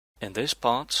In this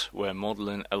part, we're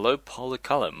modeling a low poly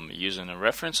column using a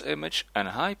reference image and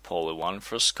a high poly one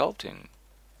for sculpting.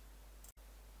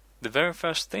 The very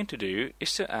first thing to do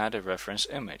is to add a reference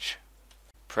image.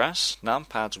 Press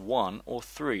Numpad 1 or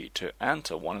 3 to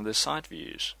enter one of the side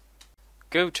views.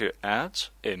 Go to Add,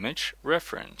 Image,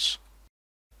 Reference.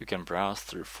 You can browse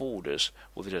through folders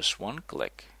with just one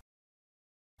click.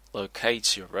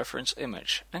 Locate your reference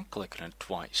image and click on it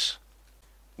twice.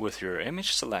 With your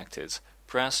image selected,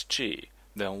 press G,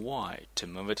 then Y to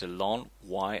move it along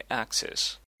Y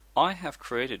axis. I have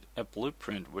created a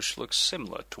blueprint which looks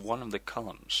similar to one of the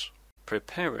columns.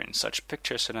 Preparing such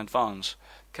pictures in advance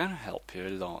can help you a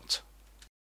lot.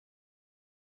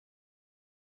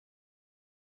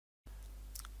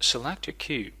 Select your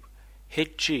cube.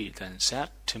 Hit G then Z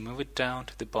to move it down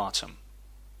to the bottom.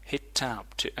 Hit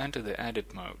Tab to enter the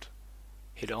edit mode.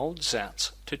 Hit Alt Z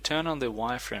to turn on the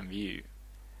wireframe view.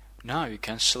 Now you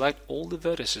can select all the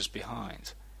vertices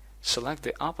behind. Select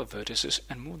the upper vertices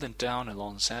and move them down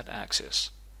along Z-axis.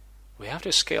 We have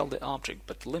to scale the object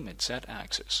but limit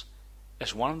Z-axis.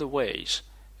 As one of the ways,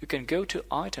 you can go to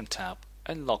Item tab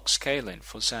and lock scaling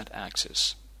for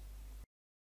Z-axis.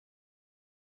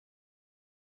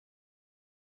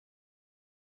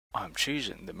 I'm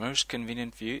choosing the most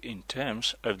convenient view in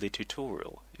terms of the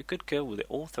tutorial. You could go with the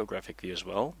orthographic view as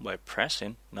well by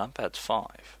pressing Numpad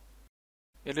 5.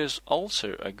 It is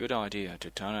also a good idea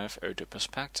to turn off auto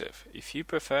perspective if you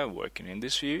prefer working in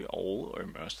this view all or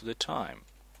most of the time.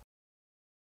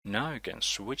 Now you can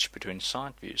switch between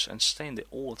side views and stay in the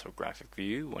orthographic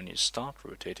view when you start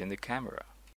rotating the camera.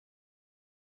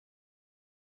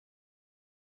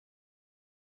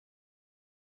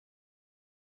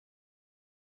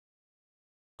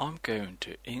 I'm going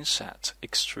to Inset,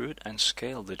 Extrude and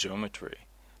scale the geometry.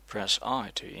 Press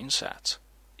I to Inset,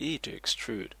 E to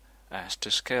Extrude, S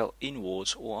to scale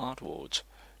inwards or outwards.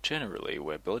 Generally,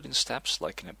 we're building steps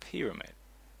like in a pyramid.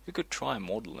 You could try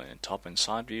modeling in top and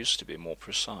side views to be more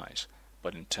precise,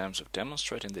 but in terms of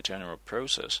demonstrating the general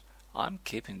process, I'm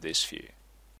keeping this view.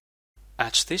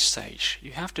 At this stage,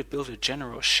 you have to build a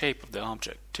general shape of the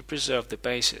object to preserve the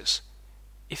basis.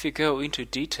 If you go into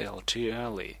detail too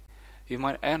early, you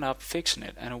might end up fixing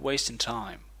it and wasting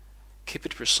time. Keep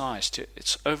it precise to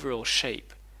its overall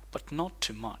shape, but not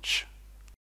too much.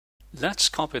 Let's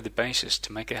copy the basis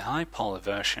to make a high poly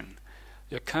version.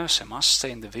 Your cursor must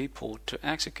stay in the viewport to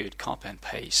execute copy and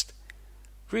paste.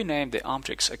 Rename the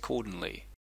objects accordingly.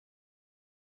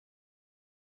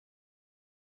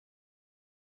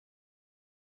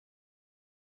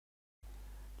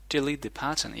 Delete the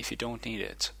pattern if you don't need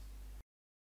it.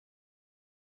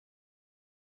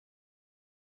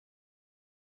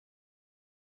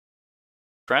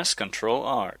 Press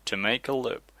Ctrl+R to make a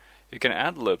loop. You can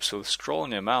add loops with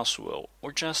scrolling your mouse wheel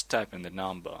or just typing the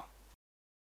number.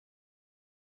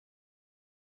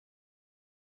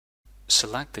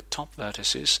 Select the top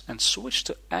vertices and switch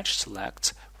to Edge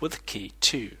Select with key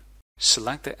 2.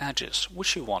 Select the edges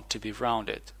which you want to be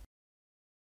rounded.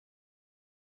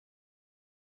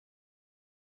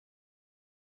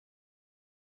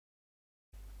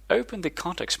 Open the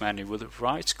context menu with a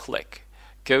right click.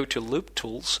 Go to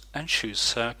LoopTools and choose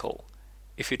Circle.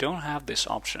 If you don't have this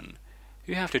option,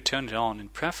 you have to turn it on in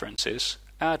Preferences,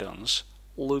 Add-ons,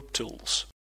 LoopTools.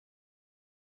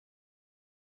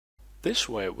 This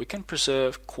way we can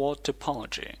preserve quad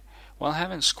topology while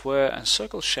having square and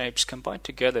circle shapes combined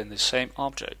together in the same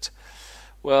object.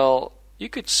 Well, you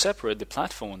could separate the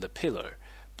platform and the pillar,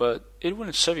 but it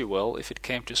wouldn't serve you well if it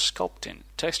came to sculpting,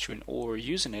 texturing or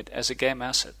using it as a game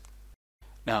asset.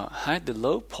 Now hide the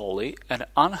low poly and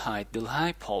unhide the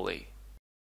high poly.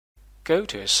 Go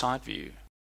to a side view.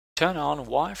 Turn on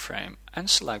wireframe and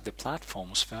select the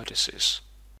platform's vertices.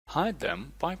 Hide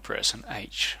them by pressing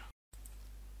H.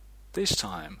 This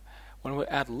time, when we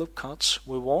add loop cuts,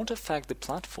 we won't affect the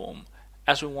platform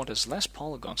as we want as less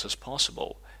polygons as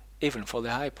possible, even for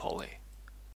the high poly.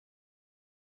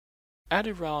 Add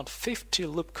around 50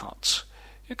 loop cuts.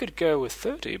 You could go with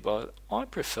 30, but I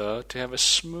prefer to have a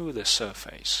smoother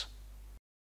surface.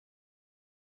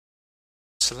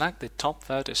 Select the top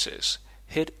vertices,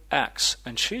 hit X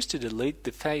and choose to delete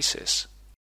the faces.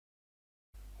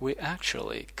 We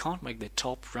actually can't make the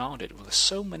top rounded with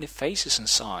so many faces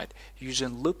inside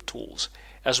using LoopTools,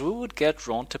 as we would get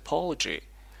wrong topology.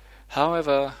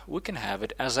 However, we can have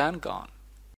it as N-gon.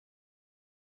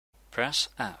 Press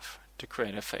F to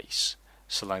create a face.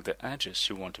 Select the edges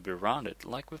you want to be rounded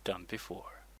like we've done before.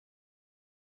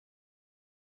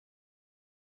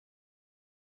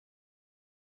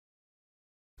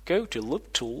 Go to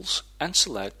LoopTools and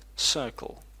select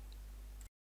Circle.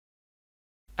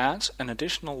 Add an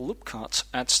additional loop cut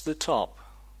at the top.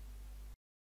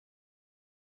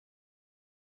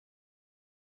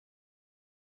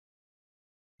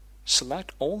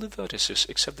 Select all the vertices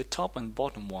except the top and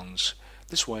bottom ones.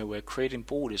 This way we're creating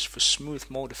borders for Smooth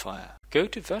modifier. Go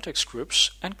to Vertex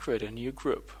Groups and create a new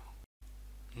group.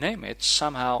 Name it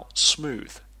somehow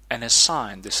Smooth and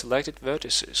assign the selected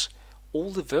vertices.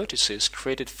 All the vertices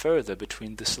created further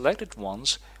between the selected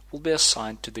ones will be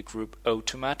assigned to the group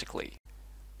automatically.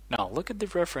 Now look at the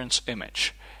reference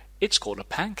image. It's called a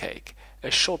pancake,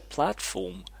 a short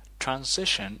platform,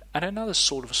 transition, and another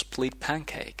sort of split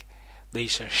pancake.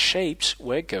 These are shapes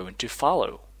we're going to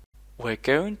follow. We're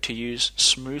going to use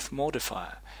Smooth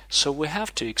modifier, so we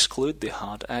have to exclude the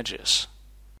hard edges.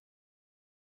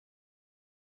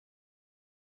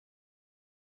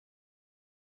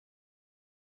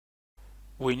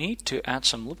 We need to add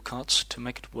some loop cuts to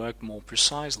make it work more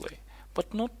precisely,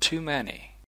 but not too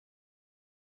many.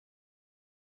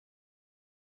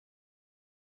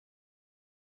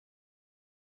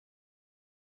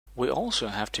 We also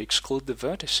have to exclude the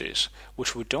vertices,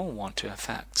 which we don't want to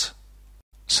affect.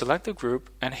 Select the group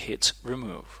and hit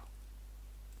Remove.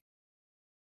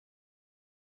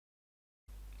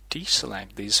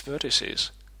 Deselect these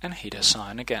vertices and hit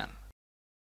Assign again.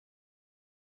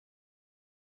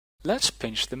 Let's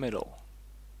pinch the middle.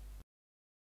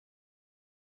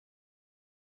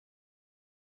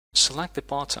 Select the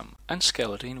bottom and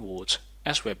scale it inwards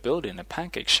as we're building a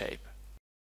pancake shape.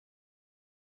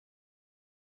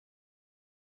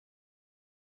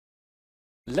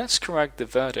 Let's correct the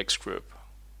vertex group.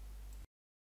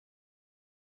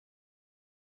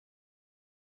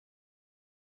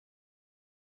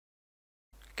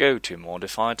 Go to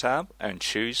Modify tab and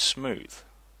choose Smooth.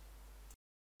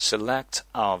 Select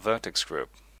our vertex group.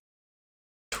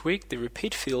 Tweak the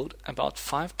repeat field about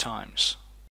 5 times.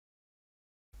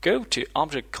 Go to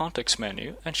Object Context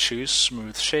menu and choose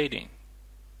Smooth Shading.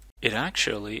 It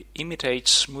actually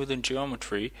imitates smoothing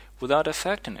geometry without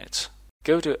affecting it.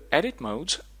 Go to Edit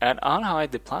Mode and unhide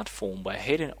the platform by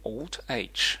hitting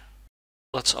Alt-H.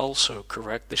 Let's also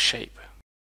correct the shape.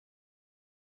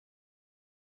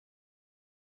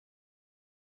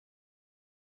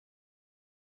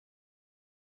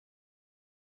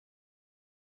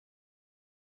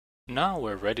 Now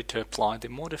we're ready to apply the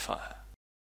modifier.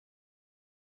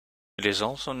 It is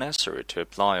also necessary to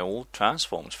apply all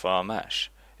transforms for our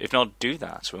mesh. If not do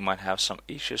that, we might have some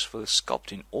issues with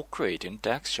sculpting or creating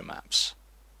texture maps.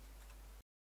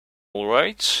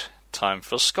 Alright, time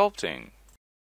for sculpting.